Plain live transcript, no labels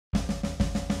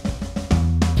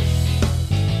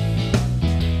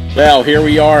Well, here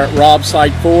we are at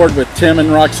Robsite Ford with Tim and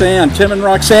Roxanne. Tim and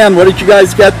Roxanne, what did you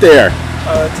guys get there?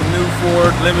 It's a new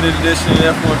Ford limited edition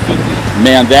F-150.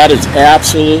 Man, that is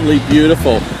absolutely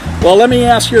beautiful. Well, let me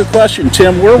ask you a question,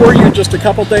 Tim. Where were you just a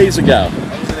couple days ago?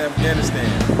 I was in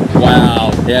Afghanistan.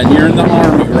 Wow, and you're in the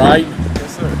Army, right?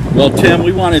 Yes, sir. Well, Tim,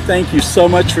 we want to thank you so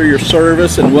much for your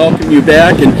service and welcome you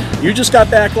back. And you just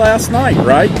got back last night,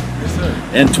 right? Yes, sir.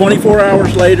 And 24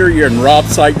 hours later, you're in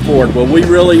Robsite Ford. Well, we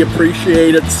really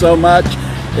appreciate it so much.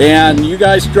 And you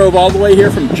guys drove all the way here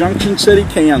from Junction City,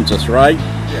 Kansas, right?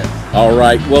 Yes. All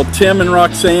right. Well, Tim and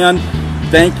Roxanne,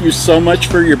 thank you so much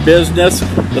for your business.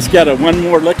 Let's get one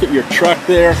more look at your truck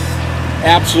there.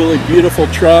 Absolutely beautiful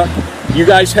truck. You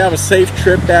guys have a safe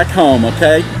trip back home,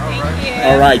 okay? All right.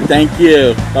 All right. Thank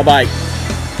you. Bye-bye.